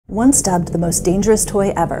Once dubbed the most dangerous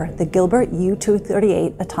toy ever, the Gilbert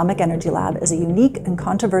U-238 Atomic Energy Lab is a unique and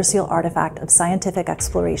controversial artifact of scientific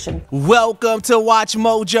exploration. Welcome to Watch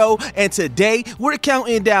Mojo, and today we're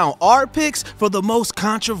counting down our picks for the most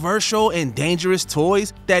controversial and dangerous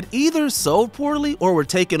toys that either sold poorly or were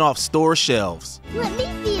taken off store shelves. Let me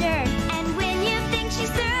feed her. And when you think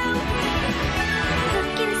she's through,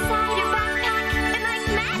 look inside her backpack and like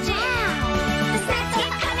magic, the snacks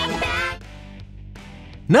keep coming back.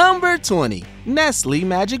 Number 20. Nestlé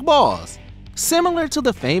Magic Balls. Similar to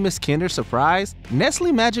the famous Kinder Surprise,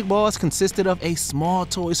 Nestlé Magic Balls consisted of a small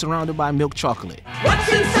toy surrounded by milk chocolate. What's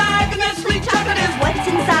inside the Nestlé chocolate is what's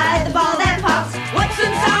inside the ball that pops. What's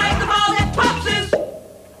inside the ball that pops is...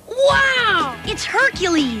 Wow! It's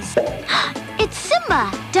Hercules! It's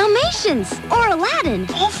Simba, Dalmatians, or Aladdin,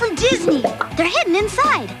 all from Disney. They're hidden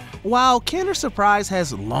inside. While Kinder Surprise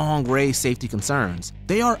has long raised safety concerns,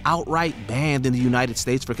 they are outright banned in the United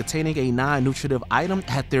States for containing a non-nutritive item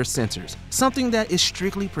at their centers, something that is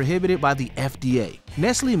strictly prohibited by the FDA.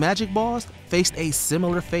 Nestlé Magic Balls faced a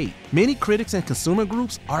similar fate. Many critics and consumer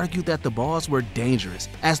groups argued that the balls were dangerous,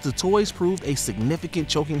 as the toys proved a significant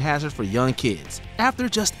choking hazard for young kids. After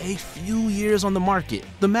just a few years on the market,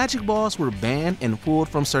 the Magic Balls were banned and pulled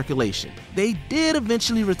from circulation. They did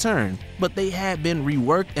eventually return, but they had been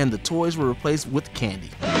reworked and the toys were replaced with candy.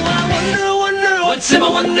 I wonder what's in my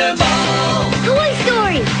wonder ball. Toy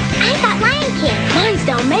Story! I got Lion King. Mine's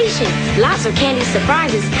Dalmatians. Lots of candy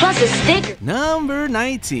surprises, plus a sticker. Number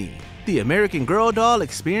 19. The American Girl Doll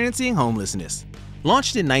Experiencing Homelessness.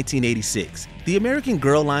 Launched in 1986, the American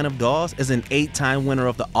Girl line of dolls is an 8-time winner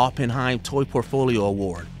of the Oppenheim Toy Portfolio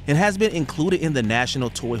Award and has been included in the National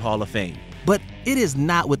Toy Hall of Fame. But it is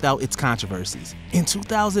not without its controversies. In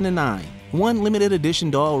 2009, one limited edition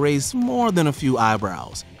doll raised more than a few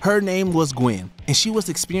eyebrows. Her name was Gwen, and she was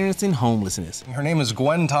experiencing homelessness. Her name is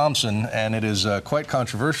Gwen Thompson, and it is quite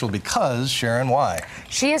controversial because, Sharon, why?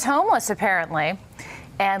 She is homeless, apparently,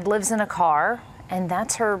 and lives in a car. And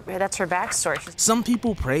that's her backstory. Some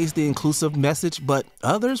people praised the inclusive message, but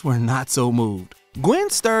others were not so moved. Gwen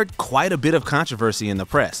stirred quite a bit of controversy in the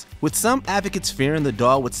press, with some advocates fearing the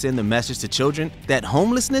doll would send the message to children that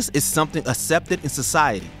homelessness is something accepted in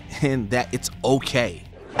society and that it's okay.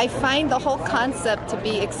 I find the whole concept to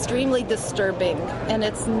be extremely disturbing, and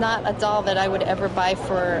it's not a doll that I would ever buy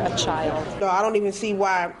for a child. No, I don't even see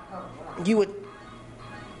why you would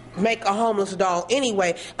make a homeless doll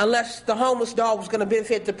anyway, unless the homeless doll was going to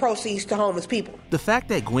benefit the proceeds to homeless people. The fact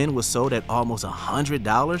that Gwen was sold at almost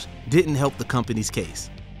 $100 didn't help the company's case.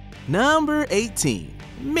 Number 18.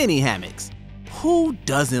 Mini hammocks. Who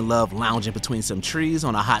doesn't love lounging between some trees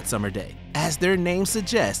on a hot summer day? As their name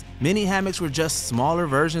suggests, mini hammocks were just smaller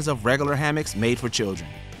versions of regular hammocks made for children.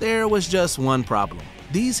 There was just one problem.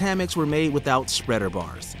 These hammocks were made without spreader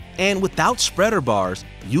bars. And without spreader bars,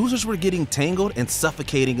 users were getting tangled and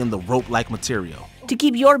suffocating in the rope-like material. To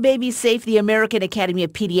keep your baby safe, the American Academy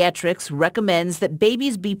of Pediatrics recommends that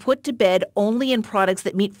babies be put to bed only in products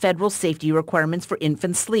that meet federal safety requirements for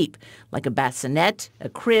infant sleep, like a bassinet, a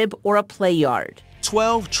crib, or a play yard.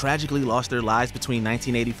 12 tragically lost their lives between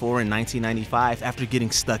 1984 and 1995 after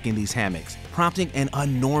getting stuck in these hammocks, prompting an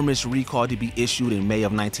enormous recall to be issued in May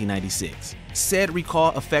of 1996. Said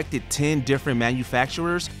recall affected 10 different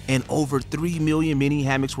manufacturers, and over 3 million mini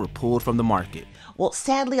hammocks were pulled from the market. Well,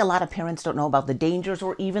 sadly, a lot of parents don't know about the dangers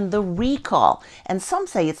or even the recall. And some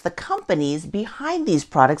say it's the companies behind these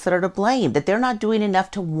products that are to blame, that they're not doing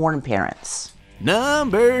enough to warn parents.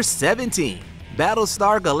 Number 17.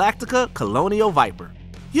 Battlestar Galactica Colonial Viper.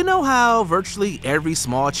 You know how virtually every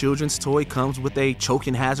small children's toy comes with a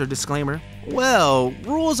choking hazard disclaimer? Well,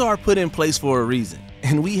 rules are put in place for a reason.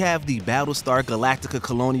 And we have the Battlestar Galactica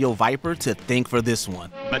Colonial Viper to thank for this one.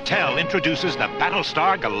 Mattel introduces the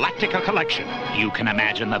Battlestar Galactica collection. You can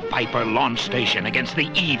imagine the Viper launch station against the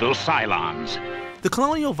evil Cylons. The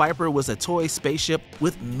Colonial Viper was a toy spaceship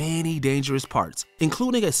with many dangerous parts,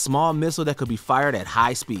 including a small missile that could be fired at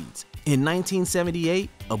high speeds. In 1978,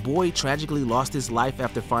 a boy tragically lost his life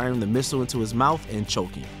after firing the missile into his mouth and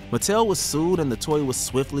choking. Mattel was sued and the toy was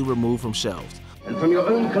swiftly removed from shelves. And from your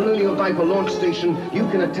own Colonial Viper launch station, you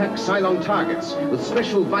can attack Cylon targets with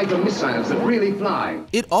special Viper missiles that really fly.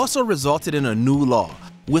 It also resulted in a new law,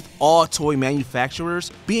 with all toy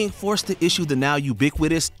manufacturers being forced to issue the now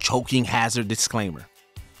ubiquitous choking hazard disclaimer.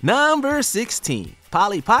 Number 16.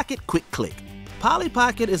 Polly Pocket Quick Click. Polly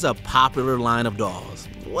Pocket is a popular line of dolls.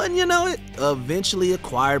 Wouldn't you know it? Eventually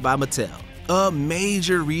acquired by Mattel. A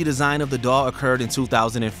major redesign of the doll occurred in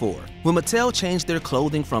 2004, when Mattel changed their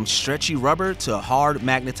clothing from stretchy rubber to hard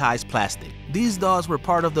magnetized plastic. These dolls were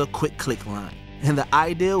part of the Quick Click line. and the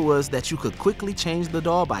idea was that you could quickly change the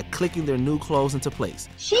doll by clicking their new clothes into place.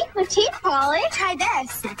 Chic petite, Polly. Try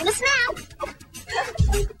this. Snap in the snap.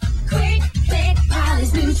 Quick, click,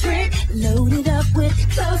 Polly's new trick. Load it up with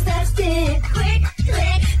clothes that fit. Quick,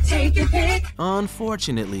 click, take your pick.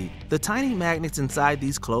 Unfortunately, the tiny magnets inside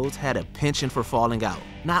these clothes had a penchant for falling out.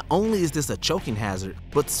 Not only is this a choking hazard,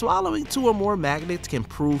 but swallowing 2 or more magnets can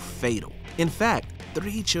prove fatal. In fact,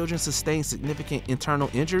 3 children sustained significant internal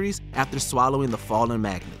injuries after swallowing the fallen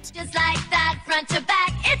magnets. Just like that, front to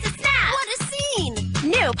back, it's a snap. What a scene!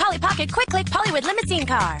 New Polly Pocket Quick Click Pollywood Limousine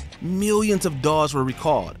Car. Millions of dolls were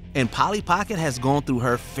recalled, and Polly Pocket has gone through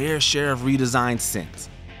her fair share of redesigns since.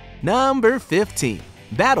 Number 15.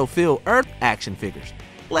 Battlefield Earth action figures.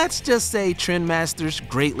 Let's just say Trendmasters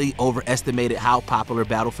greatly overestimated how popular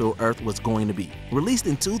Battlefield Earth was going to be. Released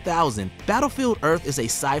in 2000, Battlefield Earth is a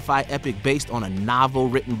sci-fi epic based on a novel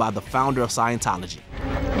written by the founder of Scientology.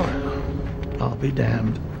 I'll be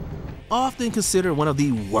damned. Often considered one of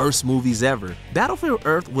the worst movies ever, Battlefield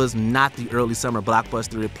Earth was not the early summer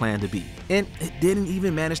blockbuster it planned to be, and it didn't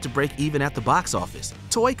even manage to break even at the box office.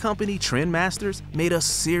 Toy company Trendmasters made a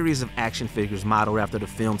series of action figures modeled after the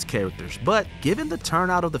film's characters, but given the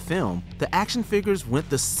turnout of the film, the action figures went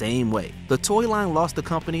the same way. The toy line lost the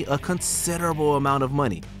company a considerable amount of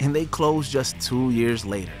money, and they closed just 2 years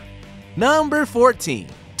later. Number 14.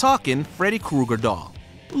 Talking Freddy Krueger Doll.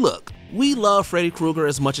 Look, we love Freddy Krueger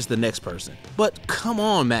as much as the next person, but come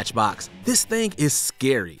on, Matchbox, this thing is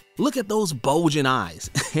scary. Look at those bulging eyes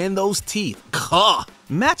and those teeth. Gah!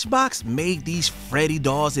 Matchbox made these Freddy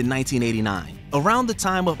dolls in 1989, around the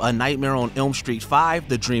time of A Nightmare on Elm Street 5: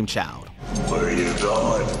 The Dream Child. Where are you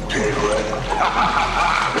going, Piglet?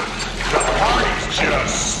 The party's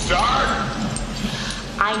just starting.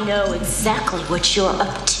 I know exactly what you're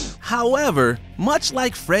up to. However, much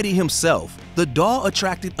like Freddy himself, the doll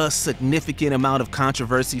attracted a significant amount of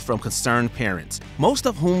controversy from concerned parents, most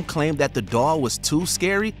of whom claimed that the doll was too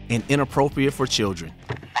scary and inappropriate for children.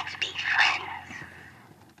 Let's be friends.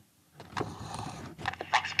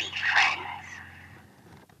 Let's be friends.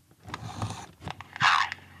 Hi,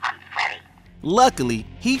 I'm Freddy. Luckily,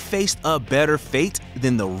 he faced a better fate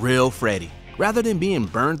than the real Freddy. Rather than being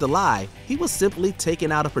burned alive, he was simply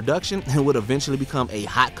taken out of production and would eventually become a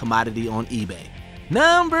hot commodity on eBay.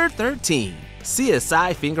 Number 13.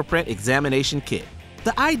 CSI Fingerprint Examination Kit.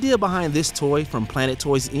 The idea behind this toy from Planet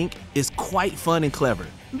Toys Inc. is quite fun and clever.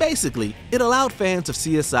 Basically, it allowed fans of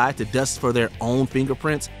CSI to dust for their own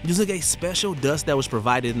fingerprints using a special dust that was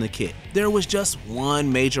provided in the kit. There was just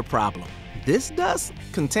one major problem. This dust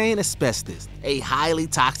contained asbestos, a highly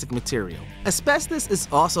toxic material. Asbestos is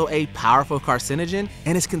also a powerful carcinogen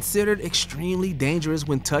and is considered extremely dangerous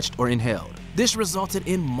when touched or inhaled. This resulted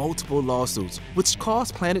in multiple lawsuits, which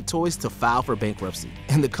caused Planet Toys to file for bankruptcy,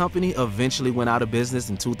 and the company eventually went out of business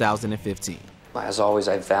in 2015. As always,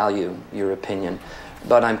 I value your opinion,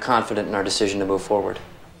 but I'm confident in our decision to move forward.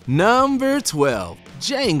 Number 12.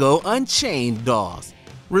 Django Unchained Dolls.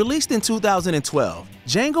 Released in 2012,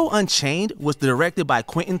 Django Unchained was directed by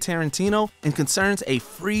Quentin Tarantino and concerns a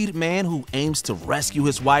freed man who aims to rescue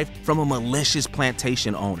his wife from a malicious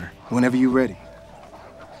plantation owner. Whenever you're ready.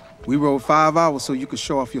 We rode 5 hours so you could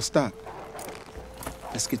show off your stock.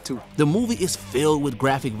 Let's get to it. The movie is filled with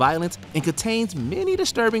graphic violence and contains many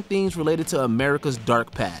disturbing themes related to America's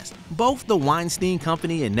dark past. Both the Weinstein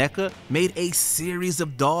Company and NECA made a series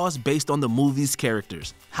of dolls based on the movie's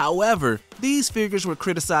characters. However, these figures were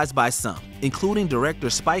criticized by some, including director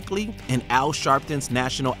Spike Lee and Al Sharpton's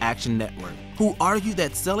National Action Network, who argued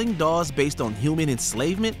that selling dolls based on human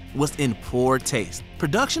enslavement was in poor taste.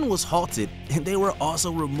 Production was halted, and they were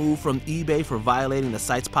also removed from eBay for violating the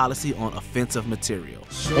site's policy on offensive material.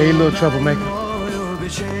 Hey, little troublemaker.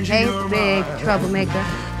 Hey, big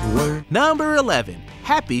troublemaker. Number 11.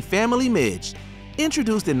 Happy Family Midge.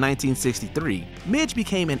 Introduced in 1963, Midge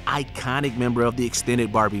became an iconic member of the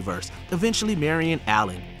extended Barbieverse, eventually marrying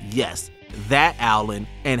Alan. Yes, that Alan,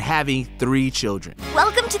 and having 3 children.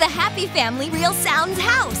 Welcome to the Happy Family Real Sounds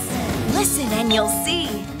house. Listen and you'll see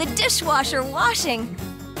the dishwasher washing,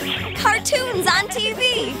 cartoons on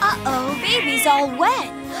TV. Uh-oh, baby's all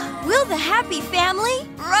wet. Will the Happy Family,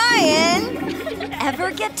 Ryan,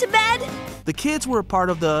 ever get to bed? The kids were a part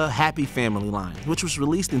of the Happy Family line, which was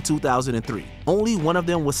released in 2003. Only one of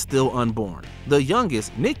them was still unborn. The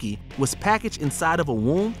youngest, Nikki, was packaged inside of a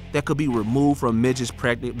womb that could be removed from Midge's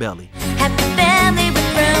pregnant belly. Happy family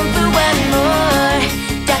with room for one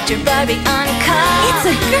more. Dr. Barbie on call. It's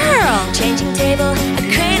a girl. Changing table, a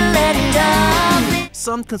cradle and a doll.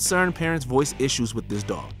 some concerned parents voiced issues with this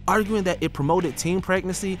doll, arguing that it promoted teen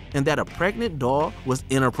pregnancy and that a pregnant doll was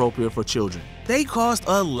inappropriate for children. They caused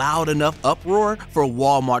a loud enough uproar for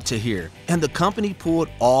Walmart to hear, and the company pulled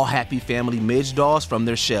all Happy Family Midge dolls from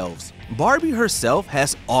their shelves. Barbie herself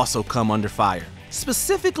has also come under fire,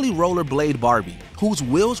 specifically Rollerblade Barbie, whose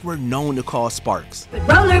wheels were known to cause sparks.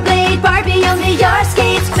 Rollerblade Barbie, only your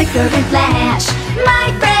skates flicker and flash.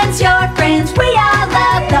 My friends, your friends, we all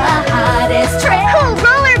love the hottest trick. Cool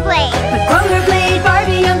rollerblade. But Rollerblade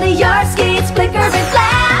Barbie, only your skates flicker and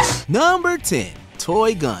flash. Number 10.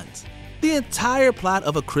 Toy guns. The entire plot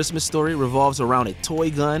of A Christmas Story revolves around a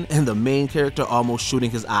toy gun and the main character almost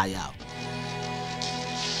shooting his eye out.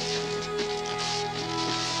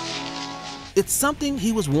 It's something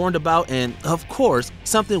he was warned about and, of course,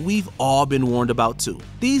 something we've all been warned about too.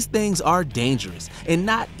 These things are dangerous, and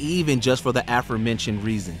not even just for the aforementioned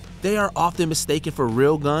reason. They are often mistaken for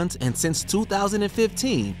real guns, and since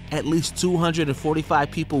 2015, at least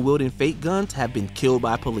 245 people wielding fake guns have been killed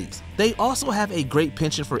by police. They also have a great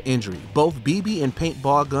penchant for injury. Both BB and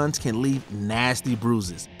paintball guns can leave nasty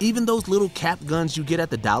bruises. Even those little cap guns you get at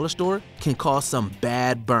the dollar store can cause some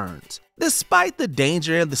bad burns. Despite the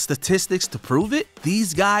danger and the statistics to prove it,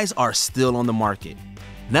 these guys are still on the market.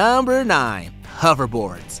 Number 9.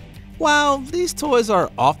 Hoverboards. While these toys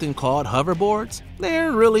are often called hoverboards,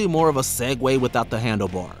 they're really more of a Segway without the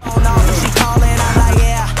handlebar.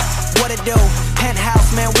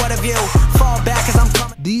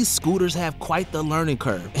 These scooters have quite the learning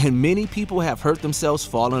curve, and many people have hurt themselves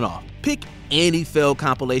falling off. Pick any failed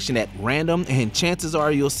compilation at random and chances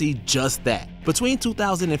are you'll see just that. Between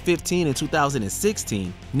 2015 and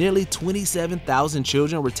 2016, nearly 27,000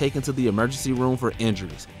 children were taken to the emergency room for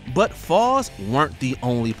injuries. But falls weren't the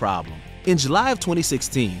only problem. In July of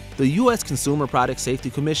 2016, the U.S. Consumer Product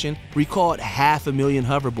Safety Commission recalled 500,000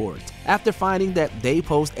 hoverboards after finding that they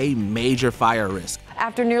posed a major fire risk.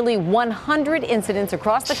 After nearly 100 incidents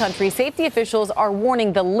across the country, safety officials are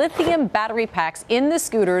warning the lithium battery packs in the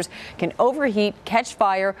scooters can overheat, catch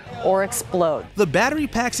fire, or explode. The battery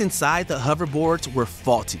packs inside the hoverboards were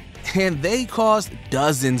faulty, and they caused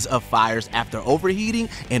dozens of fires after overheating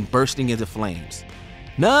and bursting into flames.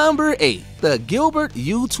 Number 8. The Gilbert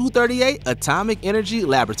U-238 Atomic Energy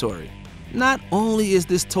Laboratory. Not only is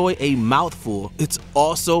this toy a mouthful, it's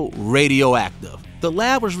also radioactive. The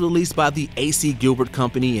lab was released by the A.C. Gilbert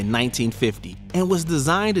Company in 1950 and was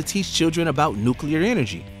designed to teach children about nuclear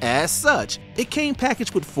energy. As such, it came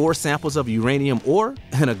packaged with 4 samples of uranium ore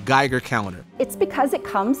and a Geiger counter. It's because it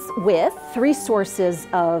comes with 3 sources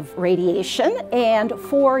of radiation and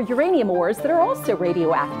 4 uranium ores that are also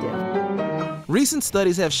radioactive. Recent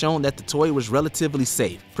studies have shown that the toy was relatively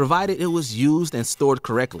safe, provided it was used and stored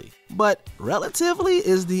correctly. But relatively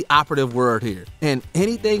is the operative word here, and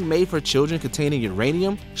anything made for children containing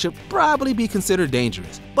uranium should probably be considered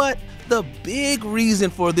dangerous. But the big reason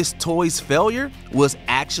for this toy's failure was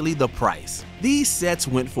actually the price. These sets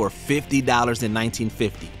went for $50 in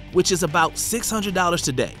 1950, which is about $600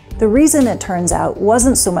 today. The reason, it turns out,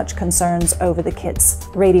 wasn't so much concerns over the kit's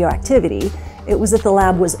radioactivity. It was that the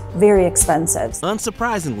lab was very expensive.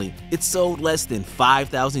 Unsurprisingly, it sold less than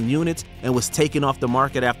 5,000 units and was taken off the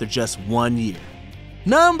market after just 1 year.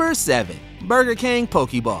 Number 7. Burger King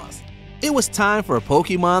Pokeballs. It was time for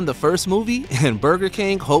Pokemon the first movie, and Burger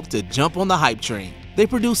King hoped to jump on the hype train. They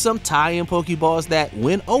produced some tie-in Pokeballs that,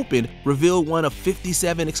 when opened, revealed one of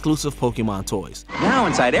 57 exclusive Pokemon toys. Now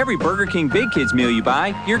inside every Burger King Big Kids meal you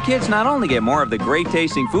buy, your kids not only get more of the great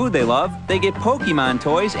tasting food they love, they get Pokemon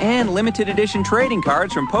toys and limited edition trading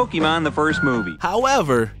cards from Pokemon the first movie.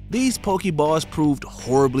 However, these Pokeballs proved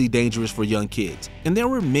horribly dangerous for young kids, and there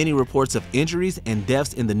were many reports of injuries and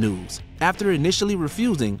deaths in the news. After initially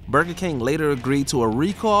refusing, Burger King later agreed to a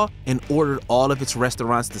recall and ordered all of its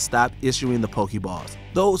restaurants to stop issuing the Pokeballs.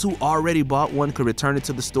 Those who already bought one could return it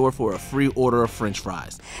to the store for a free order of French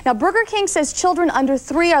fries. Now, Burger King says children under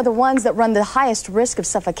 3 are the ones that run the highest risk of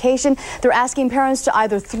suffocation. They're asking parents to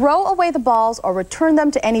either throw away the balls or return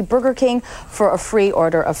them to any Burger King for a free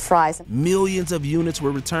order of fries. Millions of units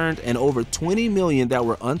were returned, and over 20 million that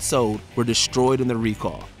were unsold were destroyed in the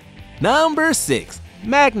recall. Number 6.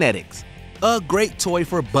 Magnetics. A great toy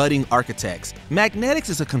for budding architects. Magnetics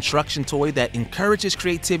is a construction toy that encourages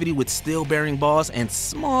creativity with steel-bearing balls and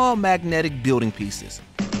small magnetic building pieces.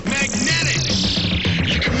 Magnetics!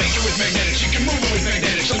 You can make it with magnetics, you can move it with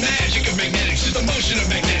magnetics, the magic of magnetics is the motion of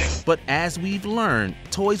magnetics. But as we've learned,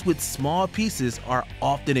 toys with small pieces are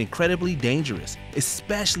often incredibly dangerous,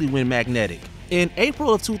 especially when magnetic. In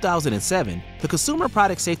April of 2007, the Consumer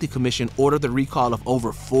Product Safety Commission ordered the recall of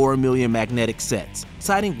over 4 million magnetic sets,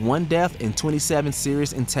 citing 1 death and 27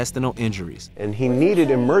 serious intestinal injuries. And he needed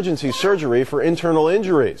emergency surgery for internal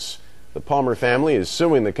injuries. The Palmer family is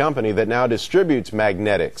suing the company that now distributes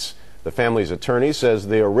magnetics. The family's attorney says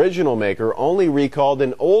the original maker only recalled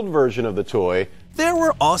an old version of the toy. There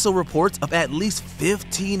were also reports of at least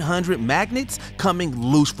 1,500 magnets coming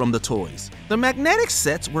loose from the toys. The magnetic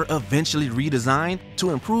sets were eventually redesigned to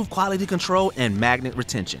improve quality control and magnet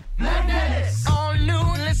retention. Magnetics! All new,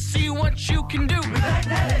 let's see what you can do.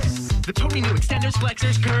 Magnetics! The totally new extenders,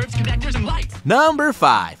 flexors, curves, connectors, and lights. Number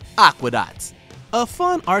 5. Aqua Dots. A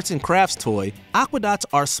fun arts and crafts toy, Aqua Dots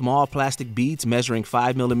are small plastic beads measuring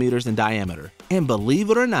 5 millimeters in diameter. And believe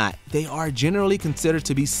it or not, they are generally considered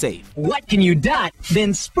to be safe. What can you dot,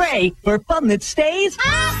 then spray for fun that stays?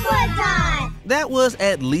 Aqua Dot! That was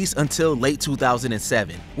at least until late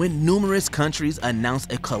 2007, when numerous countries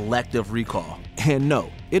announced a collective recall. And no,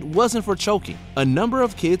 it wasn't for choking. A number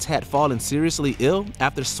of kids had fallen seriously ill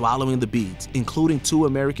after swallowing the beads, including 2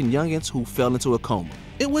 American youngins who fell into a coma.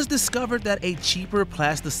 It was discovered that a cheaper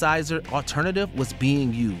plasticizer alternative was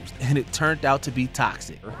being used, and it turned out to be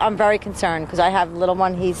toxic. I'm very concerned because I have a little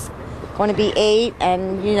one, he's going to be 8,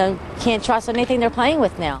 and can't trust anything they're playing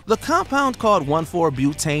with now. The compound called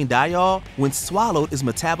 1,4-butane-diol, when swallowed, is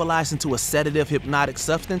metabolized into a sedative hypnotic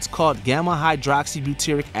substance called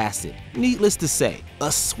gamma-hydroxybutyric acid. Needless to say,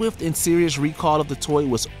 a swift and serious recall of the toy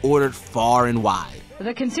was ordered far and wide.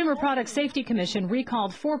 The Consumer Product Safety Commission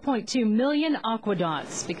recalled 4.2 million Aqua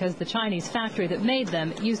Dots because the Chinese factory that made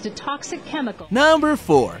them used a toxic chemical. Number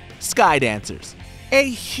 4. Sky Dancers. A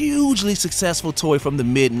hugely successful toy from the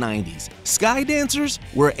mid-90s. Sky Dancers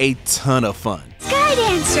were a ton of fun. Sky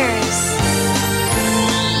Dancers!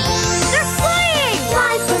 They're flying!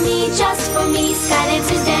 Fly for me, just for me, Sky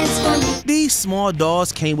Dancers dance for me. These small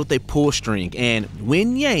dolls came with a pull string, and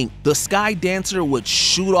when yanked, the Sky Dancer would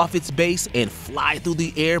shoot off its base and fly through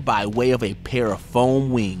the air by way of a pair of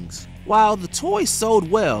foam wings. While the toy sold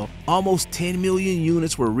well, almost 10 million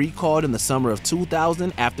units were recalled in the summer of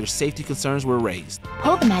 2000 after safety concerns were raised.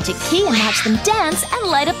 Hold the magic key and watch them dance and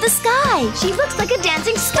light up the sky. She looks like a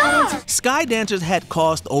dancing star. Sky Dancers had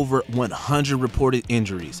caused over 100 reported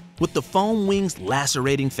injuries, with the foam wings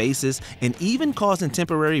lacerating faces and even causing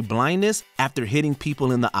temporary blindness after hitting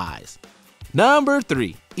people in the eyes. Number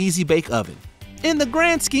 3. Easy Bake Oven. In the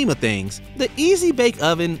grand scheme of things, the Easy Bake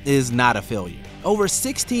Oven is not a failure. Over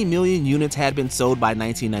 16 million units had been sold by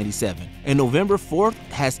 1997, and November 4th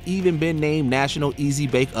has even been named National Easy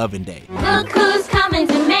Bake Oven Day. Look who's coming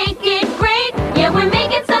to make it great. Yeah, we're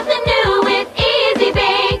making something new with Easy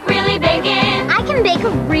Bake, really baking. I can bake a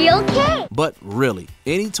real cake. But really,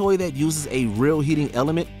 any toy that uses a real heating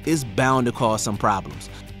element is bound to cause some problems.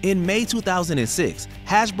 In May 2006,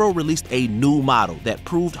 Hasbro released a new model that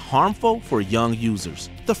proved harmful for young users.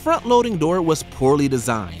 The front-loading door was poorly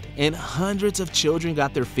designed, and hundreds of children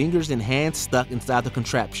got their fingers and hands stuck inside the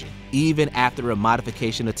contraption, even after a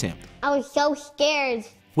modification attempt. I was so scared.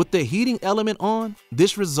 With the heating element on,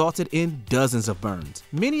 this resulted in dozens of burns,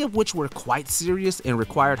 many of which were quite serious and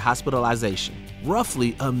required hospitalization.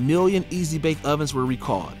 Roughly 1 million Easy Bake Ovens were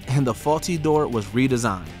recalled, and the faulty door was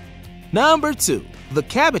redesigned. Number 2. The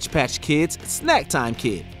Cabbage Patch Kids Snack Time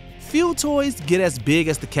Kid. Few toys get as big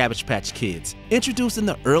as the Cabbage Patch Kids. Introduced in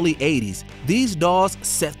the early 80s, these dolls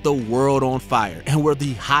set the world on fire and were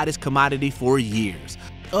the hottest commodity for years.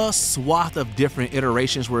 A swath of different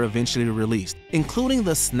iterations were eventually released, including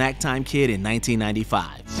the Snack Time Kid in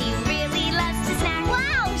 1995. She really loves to snack.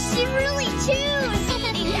 Wow, she really chews.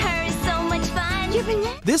 Eating her is so much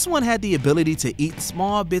fun. This one had the ability to eat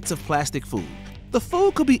small bits of plastic food. The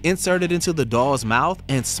food could be inserted into the doll's mouth,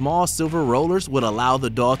 and small silver rollers would allow the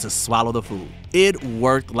doll to swallow the food. It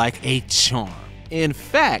worked like a charm. In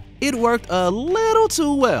fact, it worked a little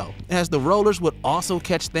too well, as the rollers would also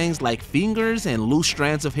catch things like fingers and loose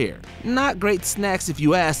strands of hair. Not great snacks if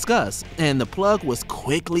you ask us, and the plug was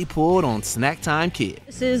quickly pulled on Snack Time Kid.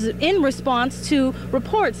 This is in response to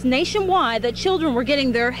reports nationwide that children were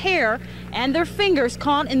getting their hair and their fingers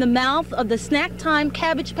caught in the mouth of the Snack Time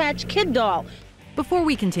Cabbage Patch Kid doll. Before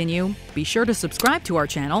we continue, be sure to subscribe to our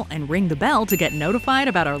channel and ring the bell to get notified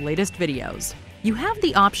about our latest videos. You have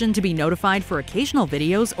the option to be notified for occasional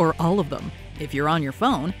videos or all of them. If you're on your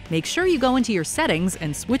phone, make sure you go into your settings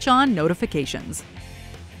and switch on notifications.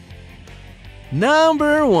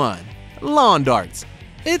 Number 1. Lawn darts.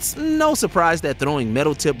 It's no surprise that throwing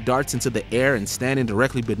metal-tipped darts into the air and standing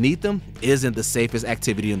directly beneath them isn't the safest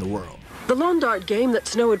activity in the world. The lawn dart game that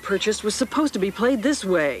Snow had purchased was supposed to be played this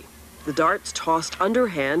way. the darts tossed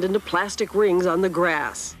underhand into plastic rings on the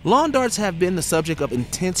grass. Lawn darts have been the subject of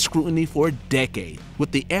intense scrutiny for a decade,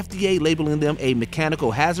 with the FDA labeling them a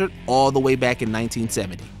mechanical hazard all the way back in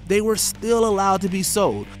 1970. They were still allowed to be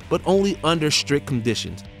sold, but only under strict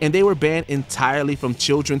conditions, and they were banned entirely from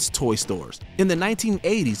children's toy stores. In the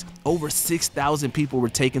 1980s, over 6,000 people were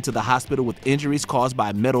taken to the hospital with injuries caused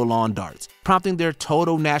by metal lawn darts, prompting their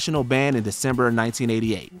total national ban in December of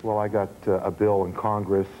 1988. Well, I got a bill in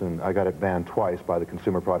Congress, and I got it banned twice by the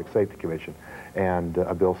Consumer Product Safety Commission, and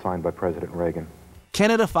a bill signed by President Reagan.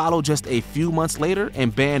 Canada followed just a few months later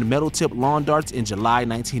and banned metal-tipped lawn darts in July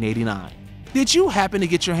 1989. Did you happen to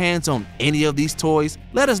get your hands on any of these toys?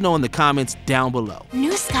 Let us know in the comments down below.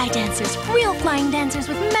 New sky dancers, real flying dancers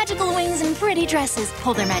with magical wings and pretty dresses.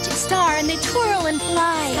 Pull their magic star and they twirl and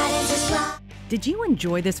fly. Did you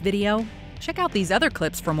enjoy this video? Check out these other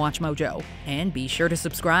clips from WatchMojo. And be sure to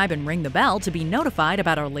subscribe and ring the bell to be notified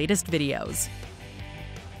about our latest videos.